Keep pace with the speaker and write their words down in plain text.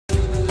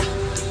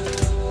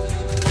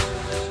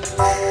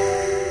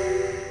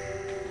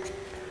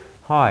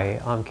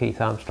Hi, I'm Keith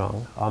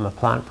Armstrong. I'm a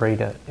plant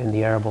breeder in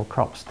the arable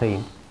crops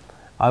team.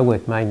 I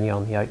work mainly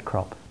on the oat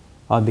crop.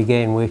 I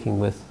began working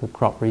with the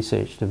crop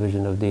research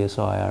division of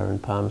DSIR in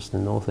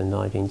Palmerston North in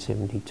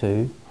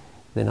 1972.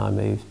 Then I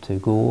moved to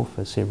Gore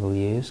for several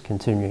years,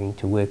 continuing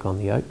to work on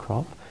the oat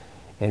crop,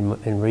 and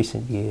in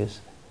recent years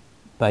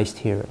based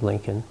here at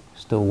Lincoln,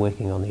 still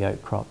working on the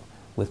oat crop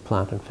with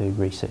plant and food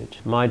research.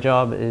 My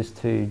job is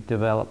to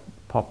develop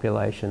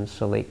population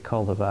select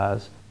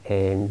cultivars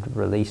and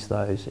release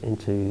those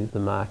into the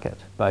market,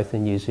 both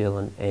in New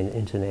Zealand and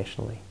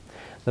internationally.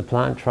 The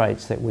plant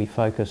traits that we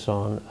focus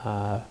on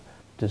are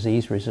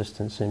disease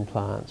resistance in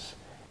plants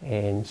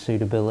and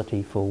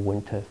suitability for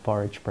winter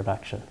forage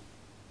production.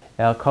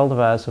 Our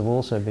cultivars have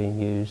also been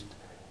used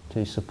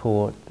to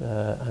support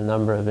a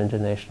number of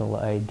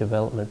international aid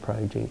development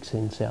projects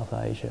in South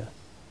Asia.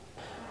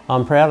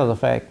 I'm proud of the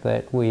fact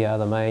that we are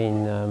the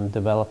main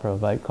developer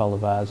of oat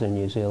cultivars in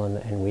New Zealand,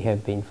 and we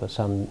have been for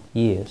some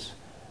years.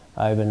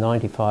 Over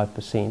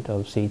 95%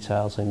 of seed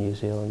sales in New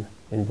Zealand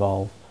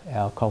involve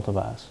our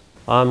cultivars.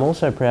 I'm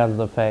also proud of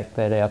the fact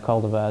that our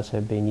cultivars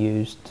have been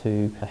used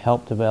to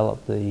help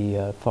develop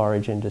the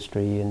forage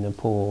industry in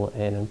Nepal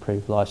and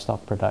improve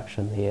livestock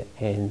production there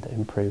and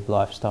improve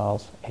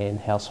lifestyles and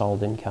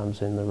household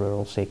incomes in the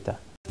rural sector.